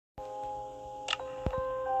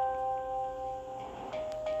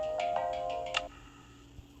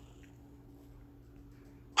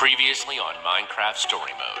Previously on Minecraft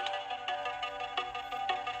Story Mode.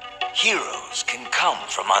 Heroes can come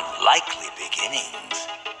from unlikely beginnings.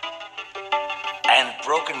 And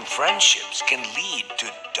broken friendships can lead to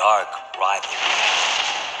dark rivalries.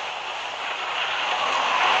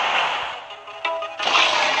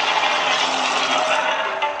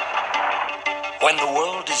 When the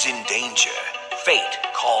world is in danger, fate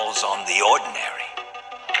calls on the ordinary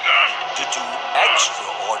to do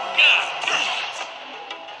extraordinary deeds.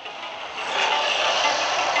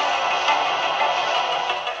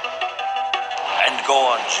 And go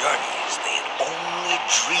on journeys they had only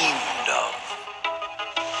dreamed of.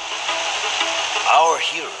 Our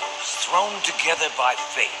heroes, thrown together by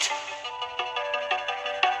fate,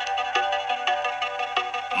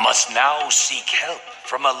 must now seek help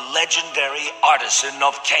from a legendary artisan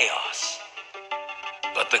of chaos.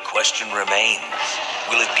 But the question remains,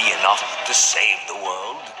 will it be enough to save the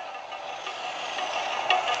world?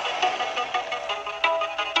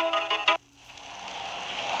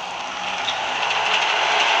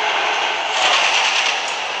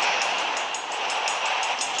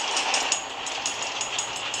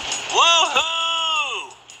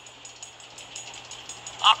 Woohoo!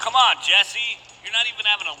 Oh, come on, Jesse. You're not even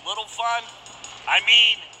having a little fun? I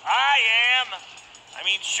mean, I am.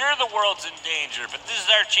 Sure, the world's in danger, but this is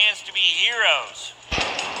our chance to be heroes.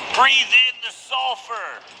 Breathe in the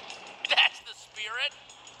sulfur. That's the spirit.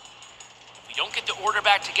 If we don't get the order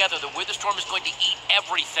back together, the Witherstorm is going to eat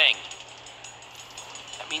everything.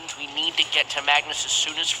 That means we need to get to Magnus as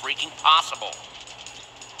soon as freaking possible.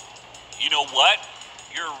 You know what?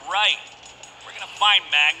 You're right. We're gonna find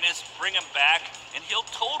Magnus, bring him back, and he'll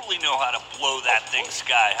totally know how to blow that thing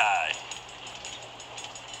sky high.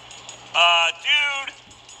 Dude!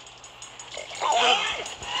 Oh!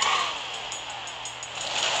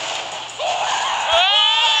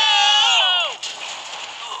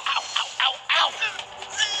 Ow, ow, ow, ow!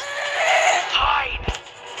 Hide!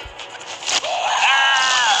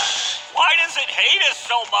 Ah! Why does it hate us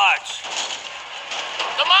so much?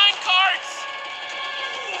 The mine carts!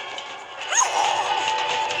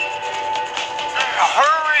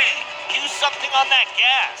 Hurry! Use something on that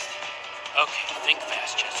gas. Okay, think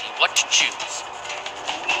fast, Jesse. What to choose?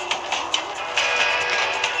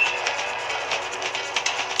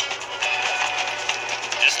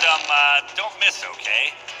 Just, don't miss,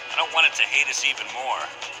 okay? I don't want it to hate us even more.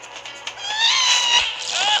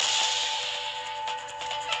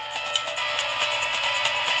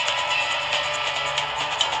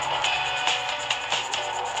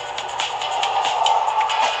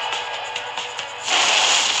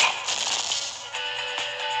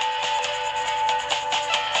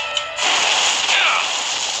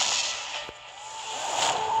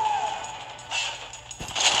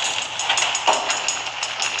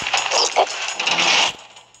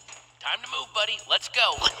 Let's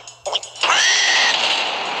go.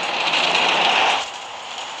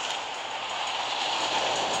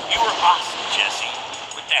 You were awesome, Jesse.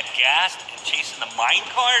 With that gas and chasing the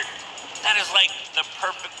minecart, that is like the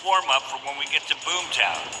perfect warm-up for when we get to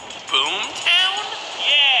Boomtown. Boomtown?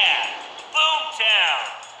 Yeah,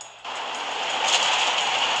 Boomtown.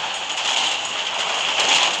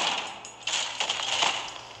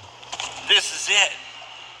 This is it.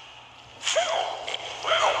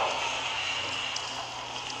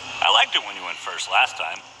 I liked it when you went first last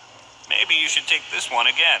time. Maybe you should take this one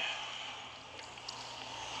again.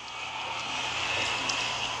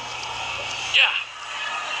 Yeah.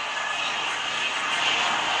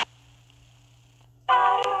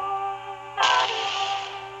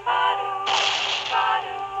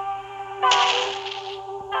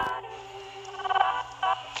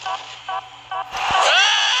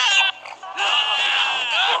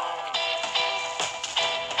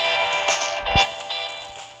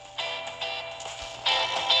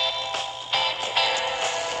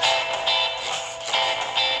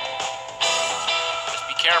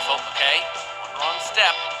 Careful, okay? One wrong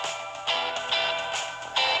step.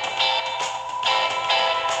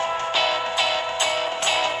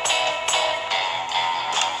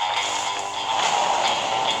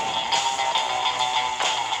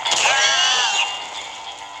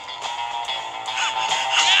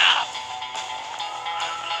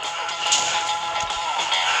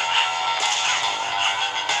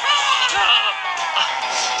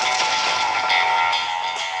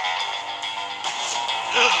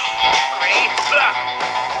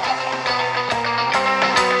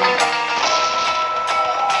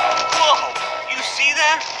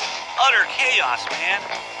 Utter chaos, man.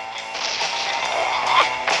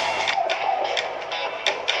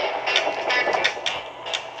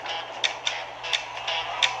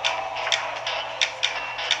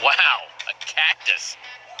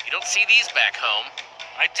 back home.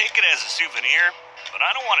 I take it as a souvenir, but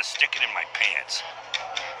I don't want to stick it in my pants.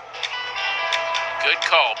 Good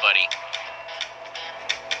call, buddy.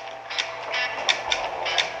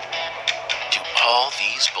 Do all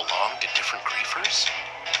these belong to different griefers?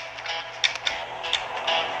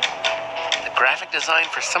 The graphic design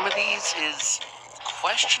for some of these is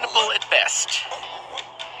questionable at best.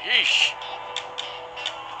 Yeesh.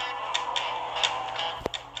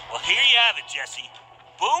 Well, here you have it, Jesse.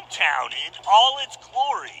 Boomtown in all its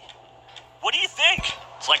glory. What do you think?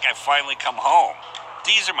 It's like I finally come home.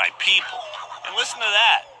 These are my people. And listen to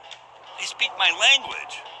that. They speak my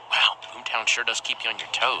language. Wow, Boomtown sure does keep you on your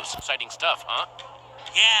toes. Exciting stuff, huh?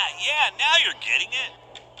 Yeah, now you're getting it.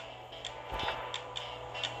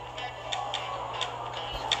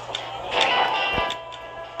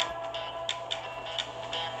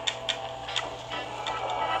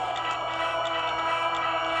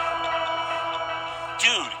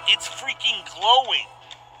 Dude, it's freaking glowing.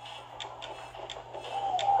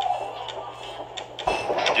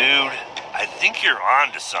 Dude, I think you're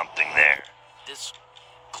onto something there. This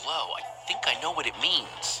glow, I think I know what it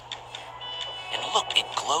means. And look, it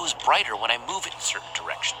glows brighter when I move it in certain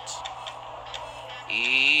directions.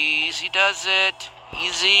 Easy does it.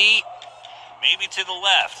 Easy. Maybe to the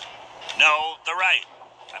left. No, the right.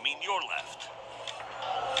 I mean your left.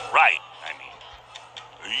 Right, I mean.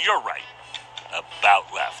 You're right. About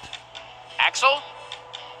left. Axel?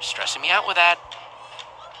 You're stressing me out with that.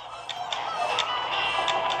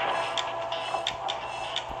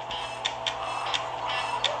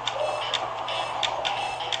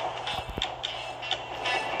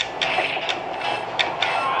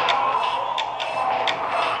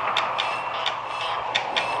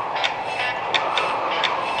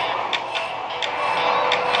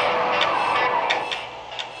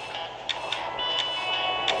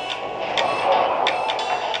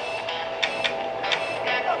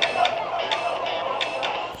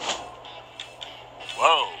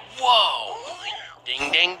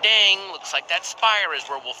 Ding, ding. Looks like that spire is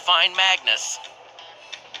where we'll find Magnus.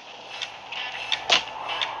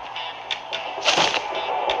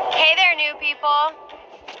 Hey there, new people.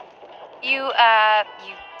 You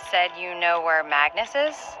said you know where Magnus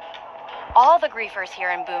is? All the griefers here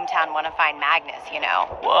in Boomtown want to find Magnus, you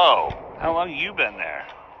know. Whoa, how long you been there?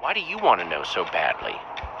 Why do you want to know so badly?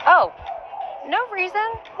 Oh, no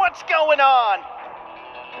reason. What's going on?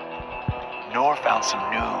 Nor found some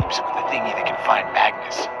noobs with a thingy that can find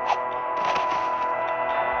Magnus.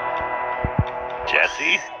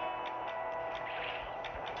 Jesse?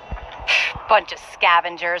 Bunch of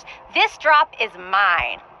scavengers. This drop is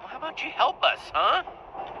mine. Well, how about you help us, huh?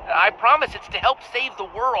 I promise it's to help save the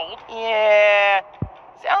world. Yeah,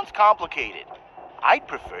 sounds complicated. I'd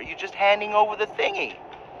prefer you just handing over the thingy.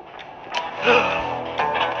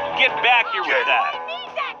 Get back here with that. I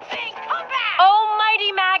need that thing. Come back.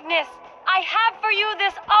 Almighty Magnus, I have for you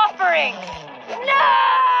this offering.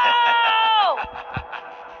 No!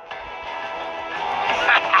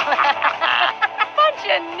 Bunch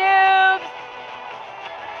of noobs.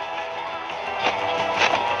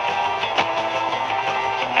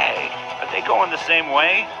 Hey, are they going the same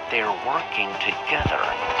way? They're working together.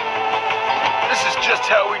 This is just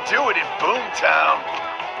how we do it in Boomtown.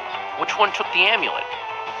 Which one took the amulet?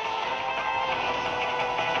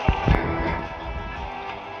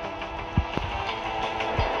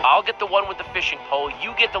 I'll get the one with the fishing pole.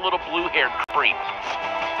 You get the little blue-haired creep.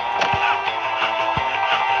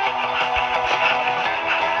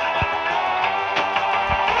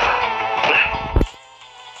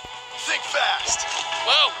 Think fast.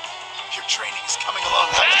 Whoa! Your training is coming along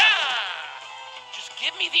nicely. Ah! Just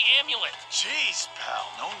give me the amulet. Jeez, pal,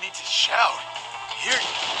 no need to shout. Here,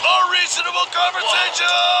 a reasonable conversation!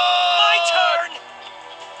 My turn!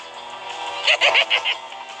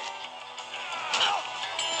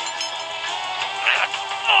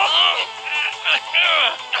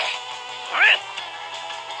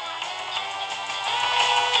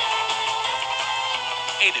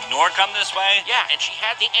 Hey, did Nor come this way? Yeah, and she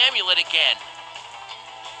had the amulet again.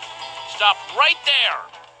 Stop right there.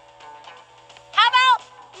 How about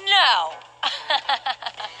no?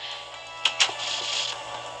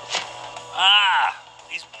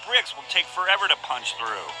 These bricks will take forever to punch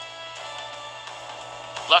through.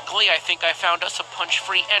 Luckily, I think I found us a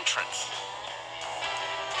punch-free entrance.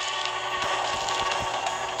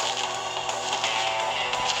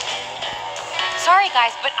 Sorry,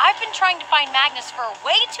 guys, but I've been trying to find Magnus for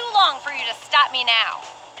way too long for you to stop me now.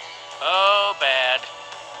 Oh, bad.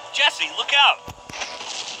 Jesse, look out!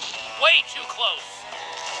 Way too close.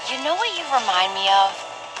 You know what you remind me of?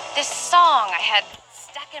 This song I had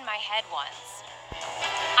stuck in my head once.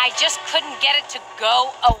 I just couldn't get it to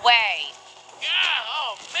go away. Yeah,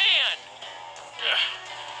 oh man.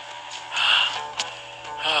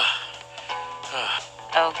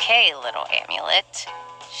 Okay, little amulet.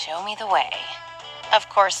 Show me the way. Of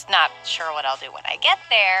course, not sure what I'll do when I get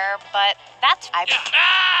there, but that's...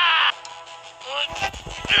 Ah!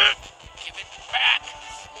 Give it back.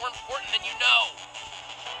 It's more important than you know.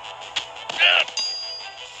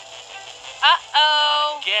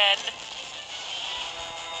 Uh-oh. Again.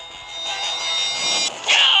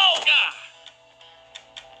 No!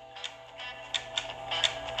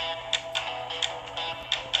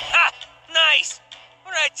 Ha! Nice!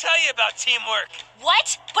 What did I tell you about teamwork?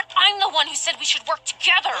 What? But I'm the one who said we should work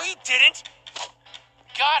together. No, you didn't.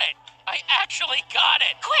 Got it. I actually got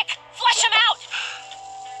it. Quick, flush him out.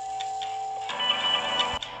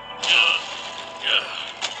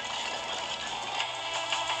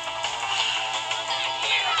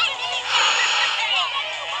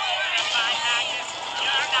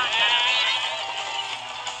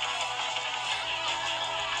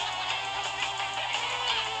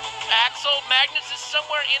 Axel, Magnus is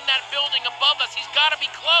somewhere in that building above us. He's got to be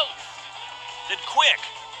close. Then quick,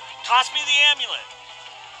 toss me the amulet.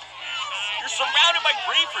 You're surrounded by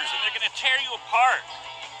griefers and they're gonna tear you apart.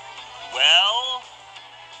 Well,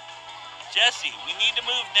 Jesse, we need to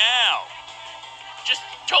move now. Just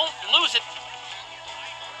don't lose it.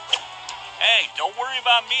 Hey, don't worry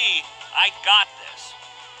about me. I got this.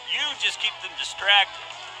 You just keep them distracted.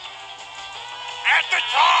 At the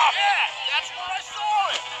top! Yeah, that's where I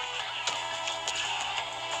saw it.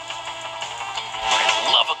 I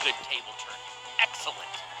love a good table turn. Excellent.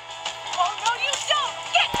 Oh, no, you don't.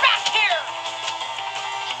 Get back here.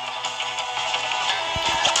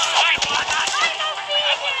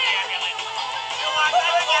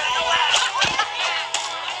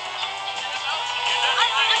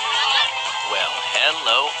 Well,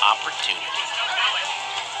 hello, opportunity.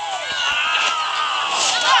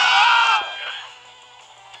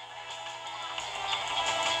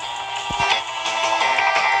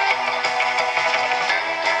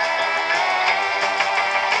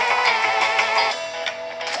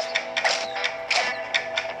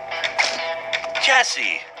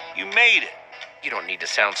 Jesse, you made it. You don't need to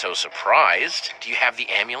sound so surprised. Do you have the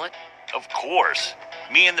amulet? Of course.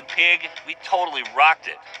 Me and the pig, we totally rocked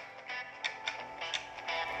it.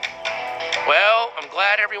 Well, I'm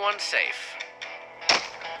glad everyone's safe.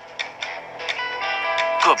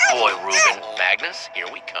 Good boy, Reuben. Magnus, here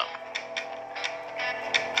we come.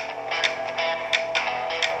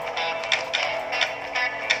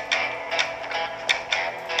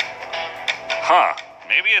 Huh.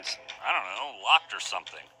 Maybe it's, I don't know, locked or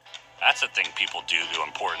something. That's a thing people do to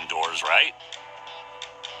important doors, right?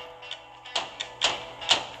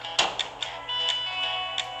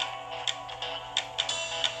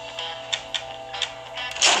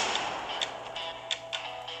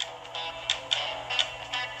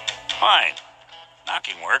 Fine.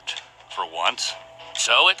 Knocking worked, for once.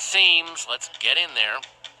 So it seems. Let's get in there.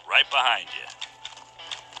 Right behind you.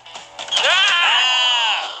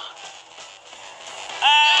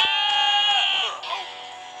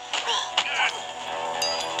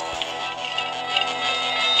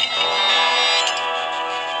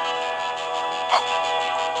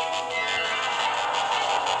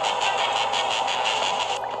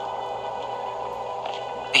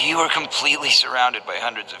 You are completely surrounded by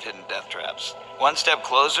hundreds of hidden death traps. One step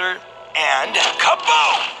closer, and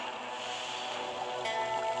kaboom!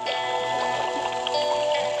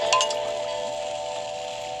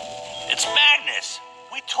 It's Magnus!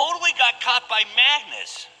 We totally got caught by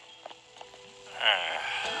Magnus! I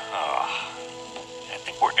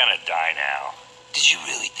think we're gonna die now. Did you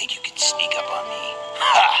really think you could sneak up on me?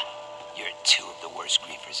 Ha! You're two of the worst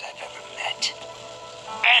griefers I've ever met.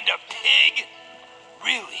 And a pig?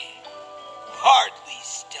 Really? Hardly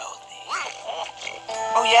stealthy.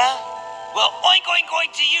 Oh, yeah? Well, oink, oink, oink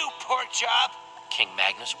to you, pork chop. King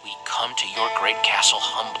Magnus, we come to your great castle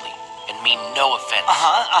humbly and mean no offense.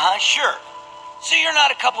 Sure. So you're not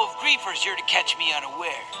a couple of griefers here to catch me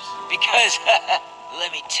unawares. Because, let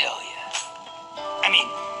me tell you. I mean,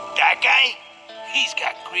 that guy, he's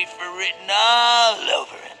got griefer written all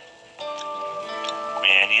over him.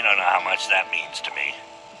 Man, you don't know how much that means to me.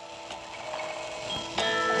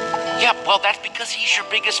 Yeah, well, that's because he's your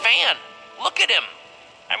biggest fan. Look at him.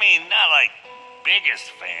 I mean, not like biggest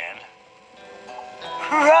fan.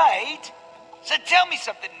 Right? So tell me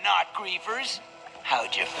something, not griefers.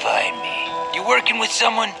 How'd you find me? You working with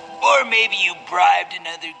someone? Or maybe you bribed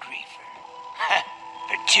another griefer?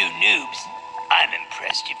 For two noobs, I'm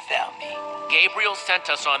impressed you found me. Gabriel sent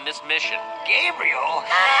us on this mission. Gabriel?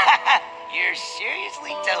 You're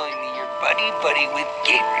seriously telling me you're buddy-buddy with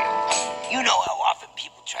Gabriel? You know how often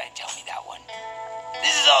people try and tell me that one.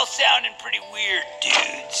 This is all sounding pretty weird,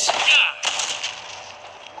 dudes.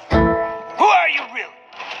 Who are you really?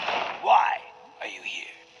 Why are you here?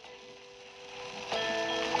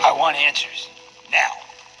 I want answers. Now.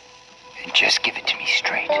 And just give it to me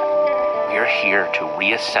straight. We're here to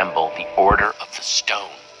reassemble the Order of the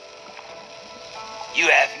Stone. You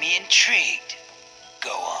have me intrigued.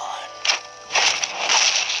 Go on.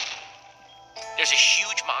 There's a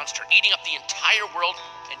huge monster eating up the entire world,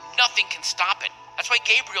 and nothing can stop it. That's why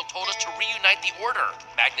Gabriel told us to reunite the Order.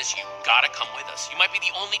 Magnus, you gotta come with us. You might be the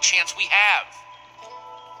only chance we have.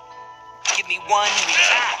 Give me one reason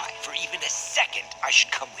why, for even a second, I should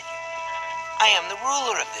come with you. I am the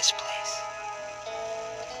ruler of this place.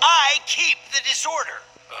 I keep the disorder.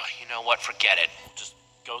 You know what? Forget it. Just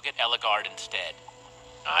go get Eligard instead.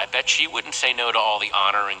 I bet she wouldn't say no to all the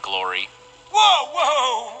honor and glory. Whoa,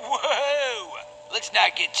 whoa, whoa! Let's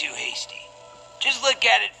not get too hasty. Just look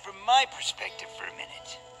at it from my perspective for a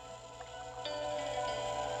minute.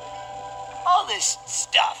 All this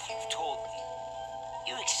stuff you've told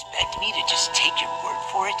me, you expect me to just take your word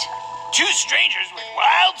for it? Two strangers with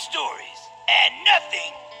wild stories, and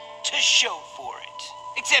nothing to show for it.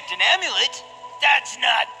 Except an amulet that's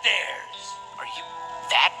not theirs. Are you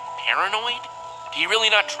that paranoid? Do you really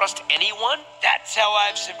not trust anyone? That's how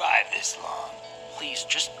I've survived this long. Please,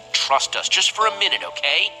 just trust us, just for a minute,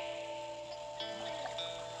 okay?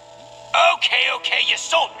 Okay, you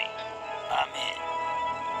sold me. I'm in.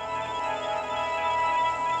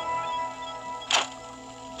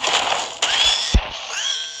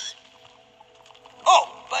 Oh,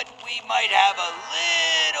 but we might have a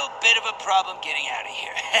little bit of a problem getting out of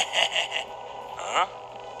here. Huh?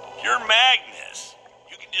 You're Magnus.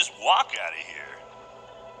 You can just walk out of here.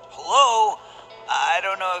 Hello? I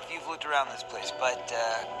don't know if you've looked around this place, but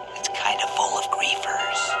it's kind of full of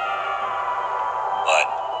griefers. But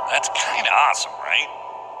that's kind of awesome, right?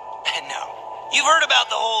 No. You've heard about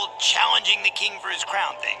the whole challenging the king for his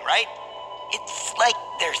crown thing, right? It's like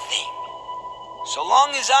their thing. So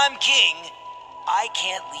long as I'm king, I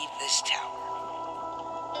can't leave this tower.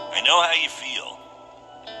 I know how you feel.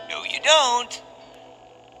 No, you don't.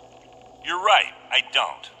 You're right, I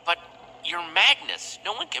don't. But you're Magnus.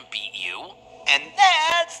 No one can beat you. And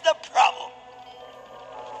that's the problem.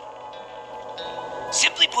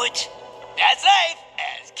 Simply put, that's life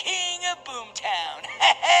as king of Boomtown.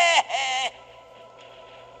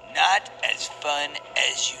 Not as fun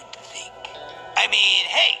as you'd think. I mean,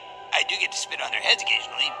 hey, I do get to spit on their heads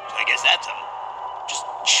occasionally, so I guess that's something. Just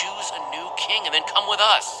choose a new king and then come with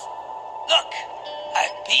us. Look,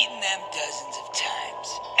 I've beaten them dozens of times,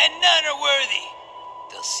 and none are worthy.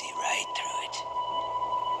 They'll see right through it.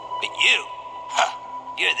 But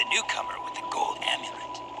you're the newcomer with the gold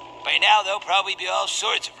amulet. By now, there'll probably be all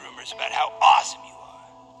sorts of rumors about how awesome you are.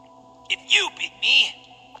 If you beat me,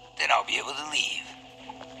 then I'll be able to leave.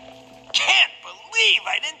 Can't believe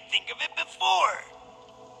I didn't think of it before.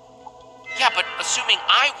 Yeah, but assuming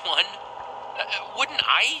I won, wouldn't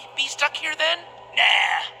I be stuck here then?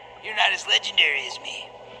 Nah, you're not as legendary as me.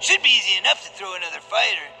 Should be easy enough to throw another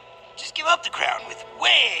fighter. Just give up the crown with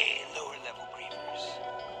way lower level griefers.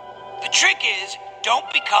 The trick is, don't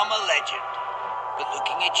become a legend. But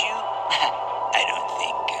looking at you, I don't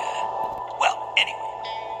think, well, anyway.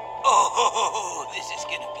 Oh, this is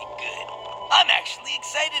gonna be good. I'm actually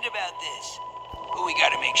excited about this. But we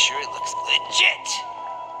gotta make sure it looks legit.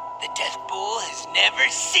 The Death Bowl has never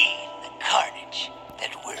seen the carnage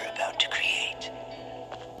that we're about to create.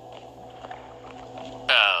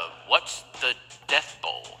 What's the Death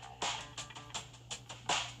Bowl?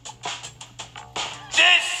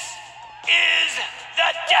 This is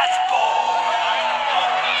the Death Bowl!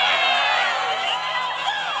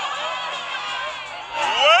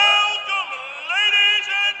 Welcome, ladies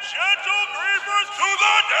and gentle griefers, to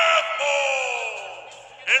the Death Bowl!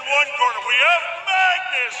 In one corner we have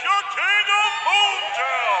Magnus, your king of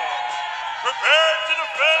Boomtown, prepared to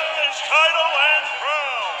defend his title and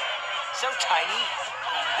crown. So, Tiny,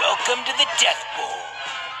 welcome to the Death Bowl.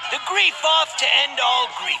 The grief-off to end all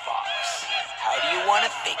grief-offs. How do you want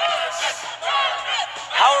to think this?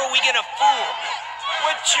 How are we gonna fool me?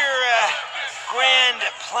 What's your, grand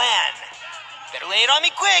plan? Better lay it on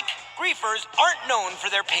me quick. Griefers aren't known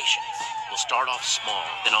for their patience. We'll start off small,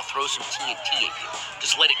 then I'll throw some TNT at you.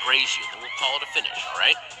 Just let it graze you, then we'll call it a finish, all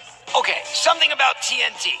right? Okay, something about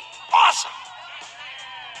TNT. Awesome!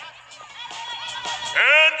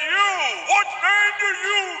 And you, what name do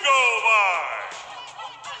you go by?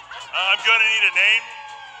 I'm gonna need a name.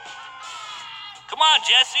 Come on,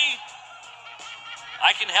 Jesse.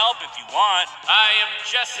 I can help if you want. I am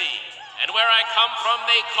Jesse, and where I come from,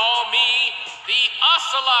 they call me the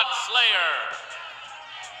Ocelot Slayer.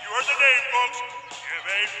 You heard the name, folks. Give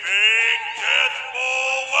a big death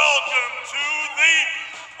bowl welcome to the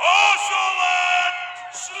Ocelot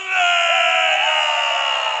Slayer!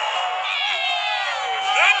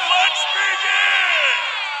 Then let's begin!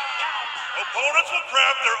 Opponents will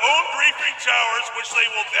craft their own griefing towers, which they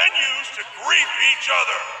will then use to grief each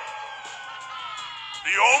other.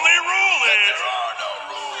 The only rule is... There are no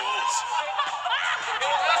rules.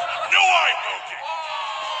 No eye poking.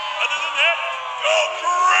 Other than that, go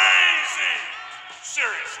crazy.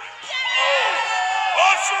 Seriously.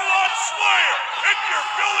 Ocelot Slayer, pick your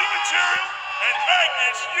building material, and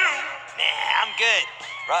Magnus, you... Nah, I'm good.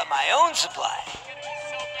 Brought my own supply.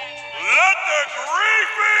 Let the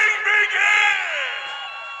griefing begin!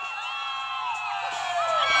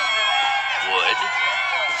 Wood,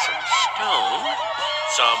 some stone,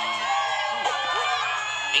 some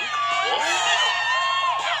ink wool.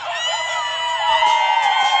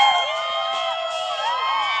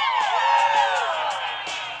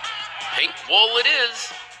 Pink wool it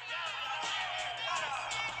is.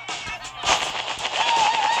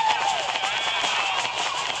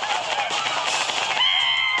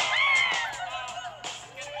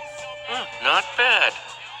 Not bad.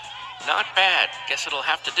 Not bad. Guess it'll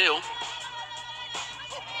have to do.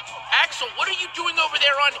 Axel, what are you doing over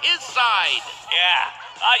there on his side? Yeah,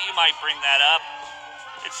 thought you might bring that up.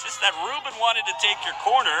 It's just that Ruben wanted to take your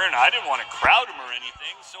corner, and I didn't want to crowd him or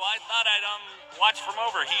anything, so I thought I'd, watch from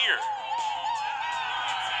over here.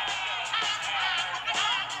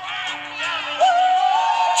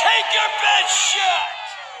 Take your best shot!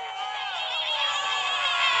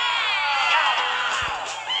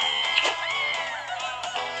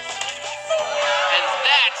 And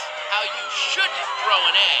that's how you shouldn't throw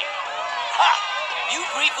an egg. Ha! You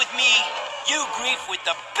grief with me, you grief with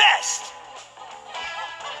the best!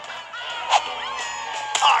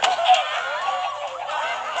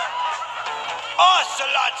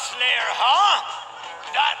 Ocelot Slayer, huh?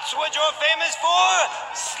 That's what you're famous for?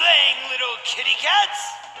 Slaying little kitty cats?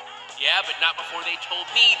 Yeah, but not before they told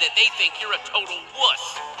me that they think you're a total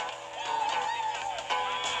wuss.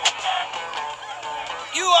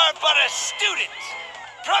 You are but a student.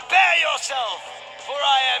 Prepare yourself, for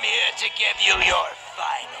I am here to give you your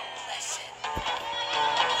final lesson.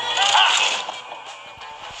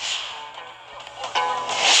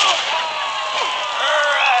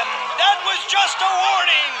 That was just a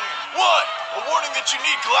warning. What? A warning that you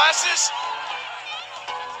need glasses?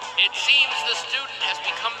 It seems the student has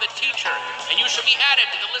become the teacher, and you should be added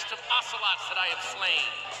to the list of ocelots that I have slain.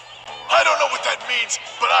 I don't know what that means,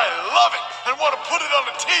 but I love it and want to put it on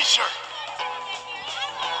a t-shirt.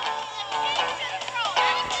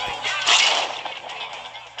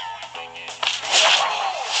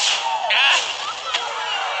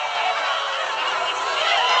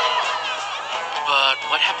 But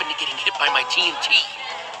what happened to getting hit by my TNT?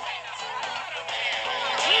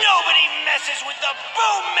 Nobody messes with the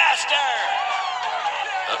Boom Master!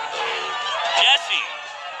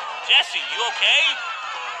 Jesse, you okay?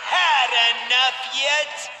 Had enough yet?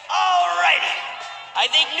 Alrighty. I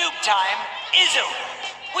think noob time is over.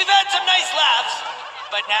 We've had some nice laughs,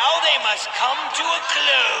 but now they must come to a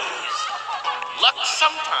close. Luck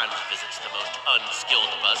sometimes visits the most unskilled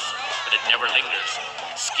of us, but it never lingers.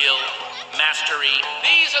 Skill, mastery,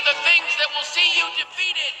 these are the things that will see you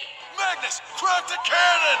defeated. Magnus, craft a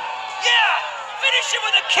cannon! Yeah! Finish it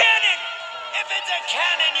with a cannon! If it's a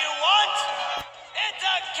cannon you want, it's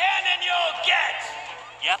a cannon you'll get!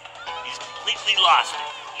 Yep, he's completely lost it.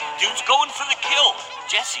 Dude's going for the kill.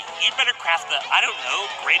 Jesse, you'd better craft the, I don't know,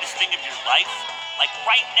 greatest thing of your life. Like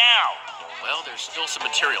right now. Well, there's still some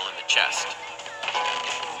material in the chest.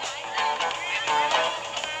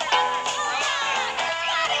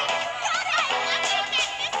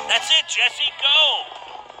 That's it, Jesse, go!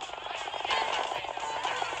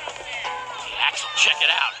 Hey, Axel, check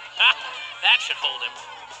it out. Ha! That should hold him.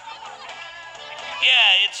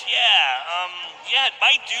 Yeah, it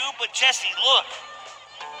might do, but Jesse, look.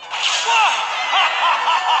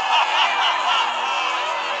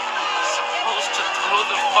 Supposed to throw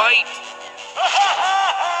the fight.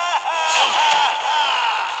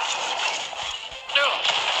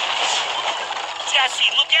 Jesse,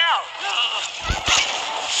 look out!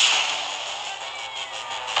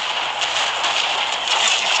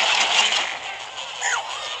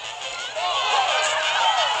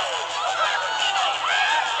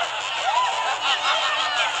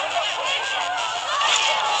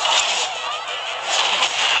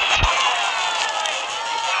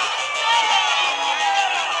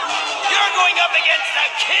 You're going up against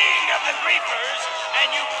king of the griefers,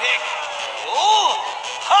 and you pick... Oh,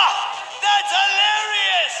 ha! That's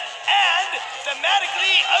hilarious! And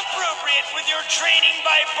thematically appropriate with your training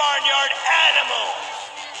by barnyard animals.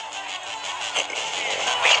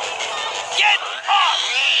 Get off!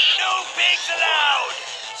 No pigs allowed!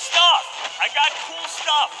 Stuff! I got cool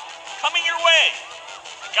stuff. Coming your way.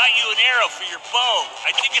 I got you an arrow for your bow.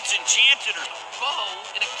 I think it's enchanted or... Bow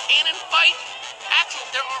in a cannon fight? Axel,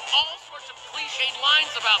 there are all sorts of cliched lines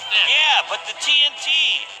about this. Yeah, but the TNT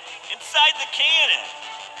inside the cannon.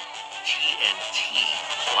 TNT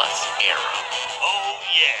plus arrow. Oh,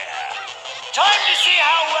 yeah. Time to see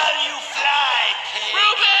how well you fly, pig.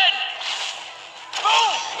 Reuben!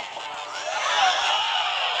 Boom!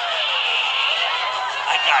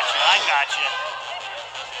 I got you.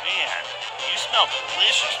 Man, you smell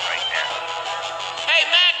delicious right now. Hey,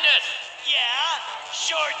 Magnus! Yeah,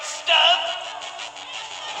 short stuff.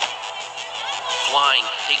 Flying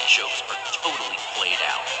pig jokes are totally played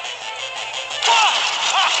out.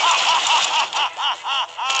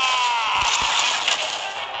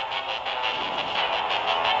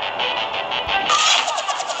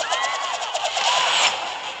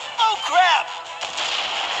 Oh, crap!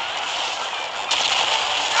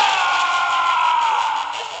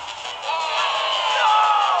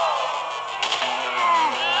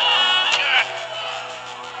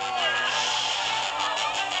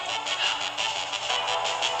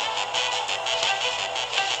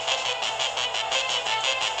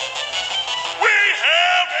 We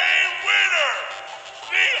have a winner!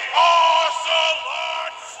 The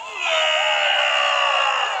Ocelot Slayer!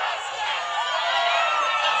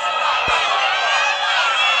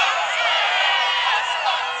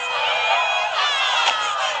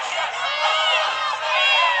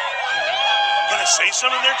 Gonna say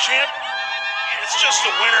something there, champ? It's just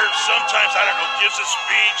the winner sometimes, I don't know, gives a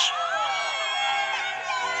speech,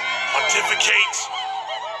 pontificates.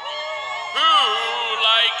 Who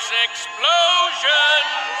likes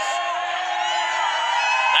explosions?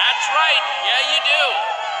 That's right, yeah you do.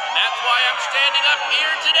 And that's why I'm standing up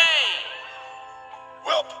here today.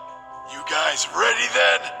 Well, you guys ready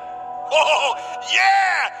then? Oh,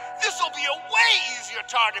 yeah! This'll be a way easier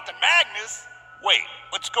target than Magnus. Wait,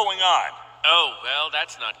 what's going on? Oh, well,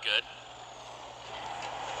 that's not good.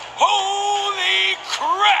 Holy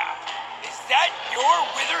crap! Is that your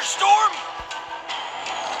wither storm?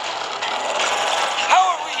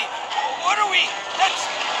 How are we? What are we? That's...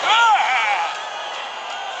 Ah!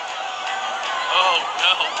 Oh,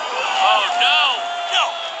 no. Oh, no. No!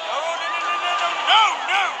 No, no, no, no, no, no,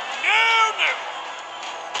 no, no, no!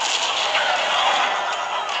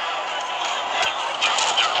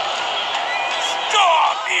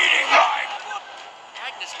 Stop eating my...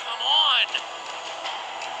 Magnus, come on.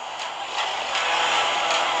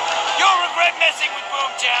 You'll regret messing with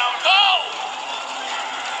Boomtown. Go!